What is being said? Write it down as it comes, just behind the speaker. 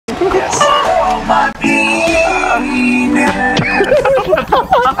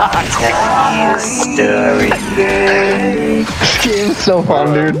This game's so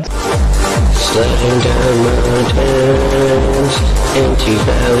fun, dude. Sliding down mountains into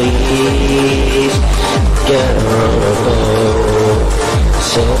valleys, get on a boat,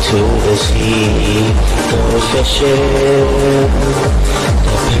 sail to the sea, go fishing,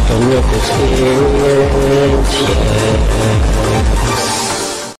 the Peck experience,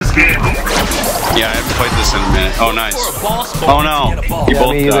 Yeah, I haven't played this in a minute. Oh, nice. Oh no, you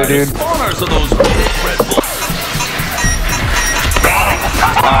both me either, dude.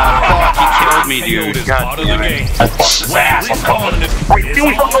 Fuck, he killed me, dude. God damn it.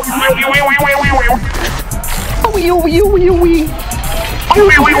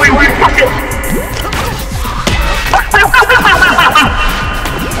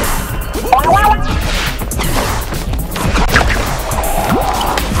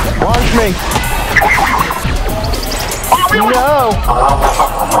 Launch me! No!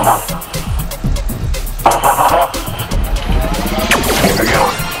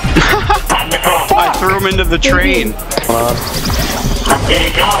 I threw him into the train.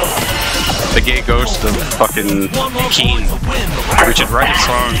 The gay ghost of fucking Keen. We should write a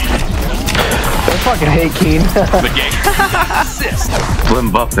song. I fucking hate Keen. The gay.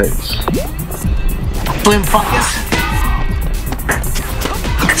 Slim Buffets. Slim fuckers.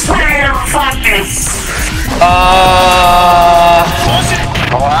 Slim fuckers.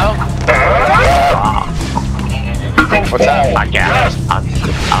 Hello? What's up? Fuck yeah.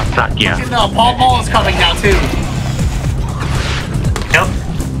 I'll fuck you. No, Paul Ball is coming now too. Yep.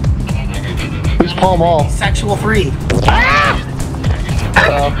 Who's Paul Mall? Sexual free.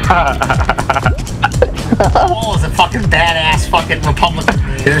 Paul is a fucking badass fucking Republican.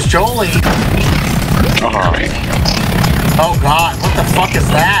 There's Jolie. Oh god, what the fuck is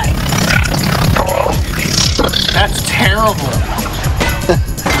that? That's terrible.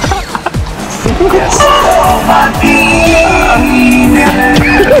 Yes.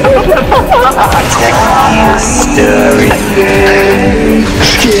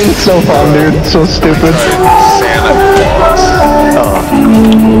 This game's so fun, dude. It's so stupid. Santa Claus.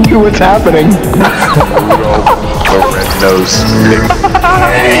 Dude, what's happening? The red-nosed pig.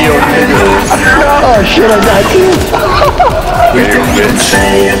 Oh shit, I got you.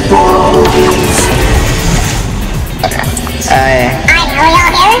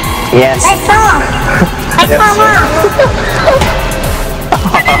 Yes. Let's go. Let's go now.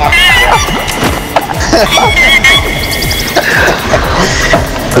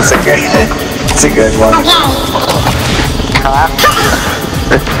 It's a good one. Okay. Hello?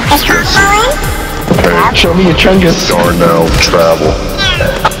 Is Tom calling? Okay. Show me your chungus. Darnell travel.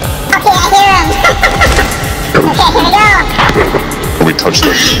 Okay, I hear him. Okay, here we go. Can we touch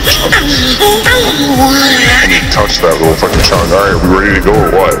this? Can you touch that little fucking chunk? Alright, are we ready to go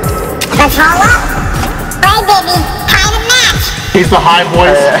or what? Let's roll up. Right, baby. Time to match. He's the high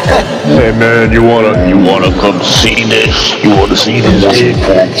voice. Hey man, you wanna come see this? You wanna see this dick?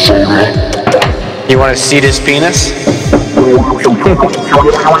 You want to see this penis? Oh,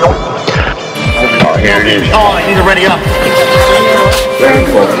 here it is. Oh, I need to ready up.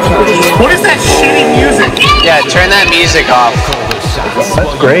 What is that shitty music? Yeah, turn that music off.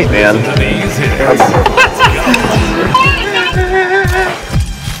 That's great, man.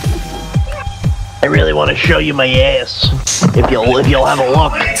 I really want to show you my ass. If you'll have a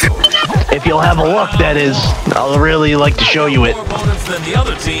look. If you'll have a look, that is. I'll really like to show you it.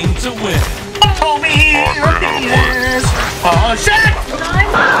 Told me yes. Oh shit!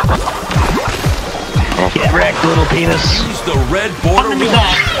 Get wrecked, little penis. Use the red border wheel.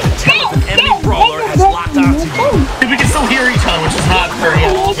 An enemy brawler has locked onto you. We can still hear each other, which is not very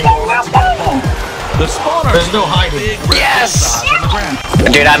The spawner. There's no hiding. Yes!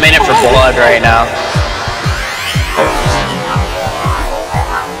 Dude, I'm in it for blood right now.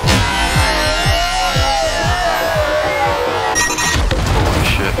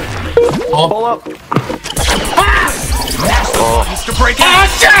 Pull up. To break out. Oh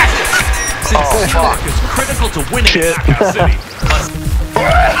shit! Since fuck is critical to winning Knockout City.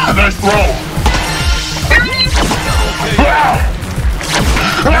 Nice throw.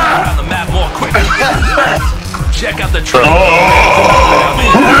 On the map more quickly. Check out the truck.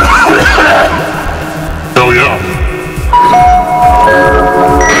 Hell yeah.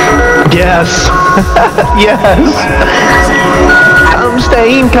 Yes. Yes. I'm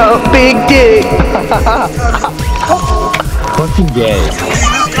staying called Big Dick. Fucking gay.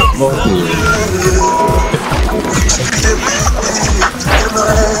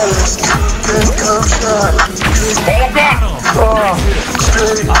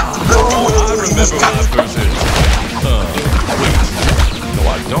 never loses it. Wait. No,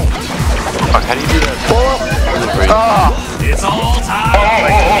 I don't. Fuck, how do you do that? It's all time.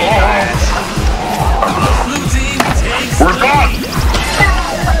 Blue team takes We're gone!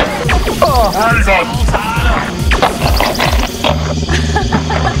 Already gone!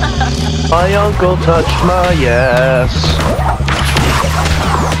 My uncle touched my ass.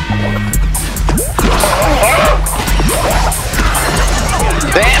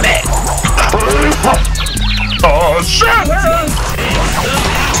 Damn it! Oh, shit!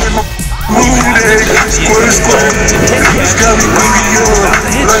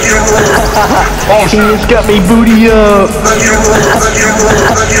 He just got me booty up.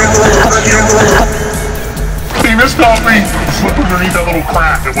 Penis got me! Slip underneath that little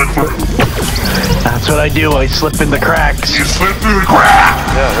crack that went through. That's what I do. I slip in the cracks. You slipped through the crack!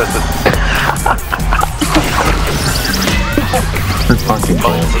 Yeah, that's it.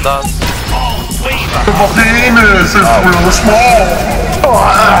 Balls of dust. My penis is real small!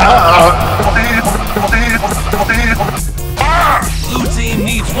 Blue team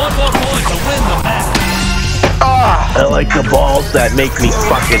needs one more point to win the match. I like the balls that make me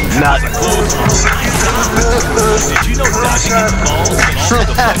fucking nut. Did you know dodging its balls can also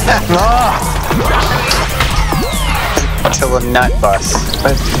deflect? Till a nut bust.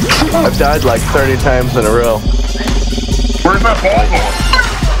 I've died like 30 times in a row. Where's that ball going?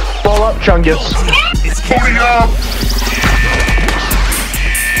 Ball up, Chungus. It's Booty up!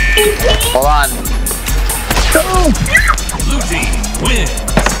 Hold on. Blue team wins.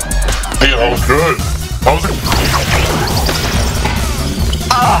 Hey, that was good. That was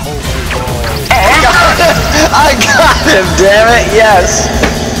I got him, damn it, yes.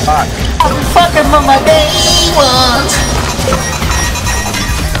 Fucking mama day once.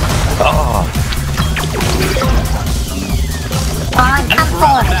 On, come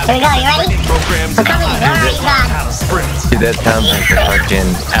forward. Here we go, you ready? Programs I'm coming, you're already gone. how to sprint. Dude, that sounds like the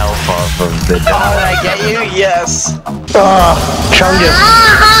fucking elf off of the Did I get you? Yes. Chungus.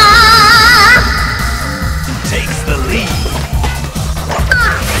 Takes the lead.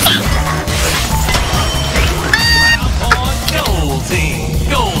 Round on gold team.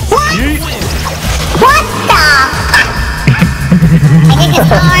 Gold team wins. What the? I think it's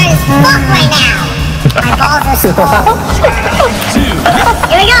hard as fuck right now. My balls are small.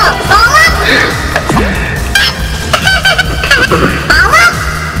 Here we go. Ball up. Ball up.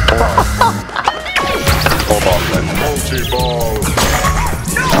 Hold on, then. multi-ball.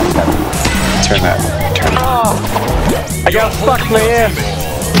 Turn that. Turn it. I got stuck in the air.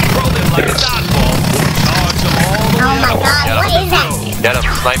 Throw them like a dodgeball. Charge them all the Oh way my up. god, what is that? Get him,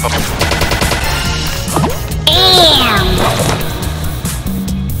 snipe him. Damn.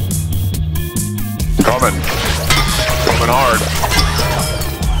 Coming. Coming hard.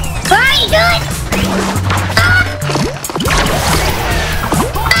 Where are you doing?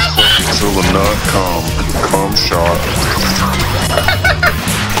 Till the nut come shot.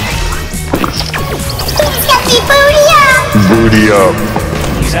 He's got me booty up. Booty up.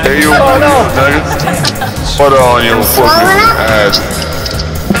 Hey, you nuggets. Put on your fucking ass.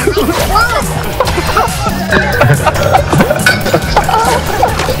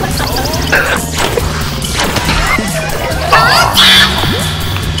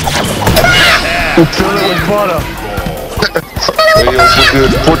 Fill it with butter. Hey, yo,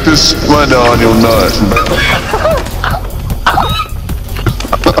 put this Splenda on your nut.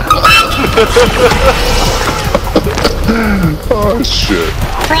 Oh shit.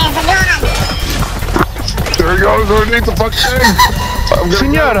 Where's the gun? There he goes underneath the fucking thing. I'm gonna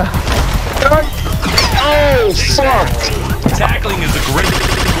Senora. Oh fuck. Tackling is a great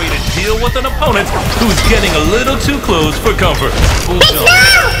way to deal with an opponent who's getting a little too close for comfort. Full jump.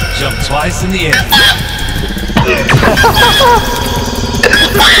 Jump twice in the air.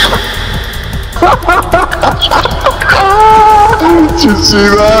 Did you see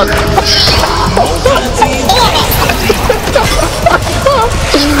that?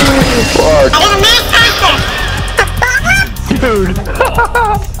 Fuck. Dude.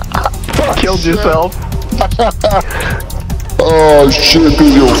 Killed yourself. Oh shit,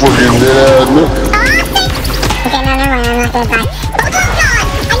 cause you're fucking dead. Okay, no, never mind, I'm not gonna die. Oh,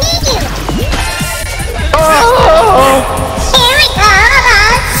 I need you! Here we go!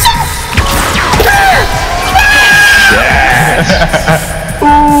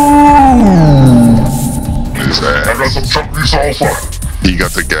 His ass. I got some chunky salsa. He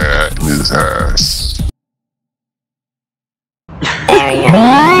got the gat in his ass.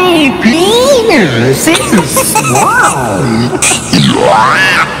 My penis is small.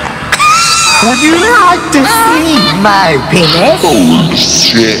 Would you like to see my penis?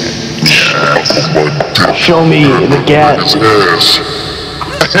 Shit. Show me the gas. His ass.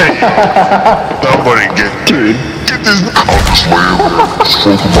 Hey, somebody get this. I'll just lay in there,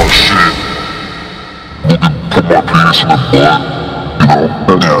 stroking my shit. Put my penis in the butt.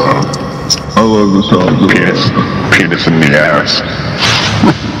 You know, I love the sound of penis in the ass.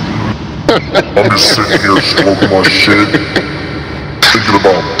 I'm just sitting here stroking my shit, thinking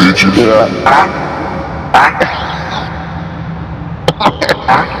about bitches.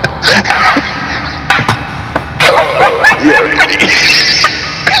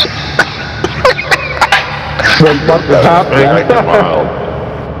 What's happening?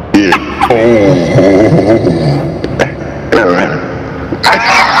 Yeah. Oh.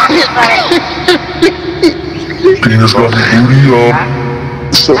 Penis got me booty up.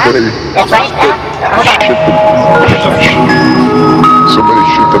 Somebody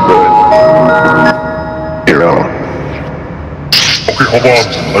shoot the bed. Here, okay, hold on.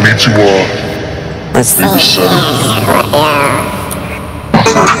 I need to, What's that?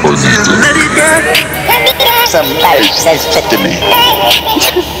 Somebody says shit to me.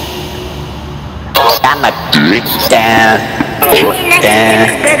 I'm a down.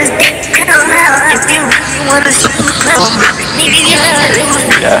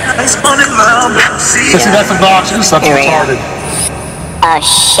 Listen, that's obnoxious. That's retarded. Oh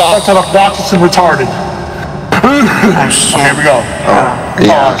shit. That's obnoxious and retarded. Oh shit. Here we go.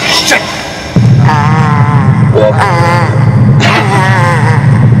 yeah. Oh shit.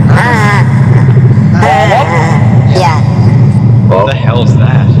 Yeah. What the hell is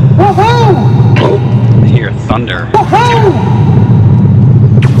that? Woohoo! I hear thunder. Woohoo!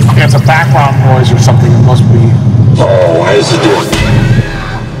 Okay, it's a background noise or something. It must be. Oh, why is it doing?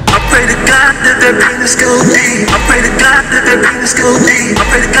 I pray to God that their penis go deep. I pray to God that their penis go deep. I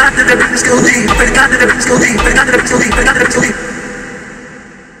pray to God that their penis go deep. I pray to God that their penis go deep. I pray to God that their penis go deep. I pray to God that their penis go deep.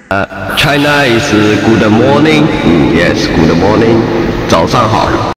 China is good morning. Yes, good morning. 早上好。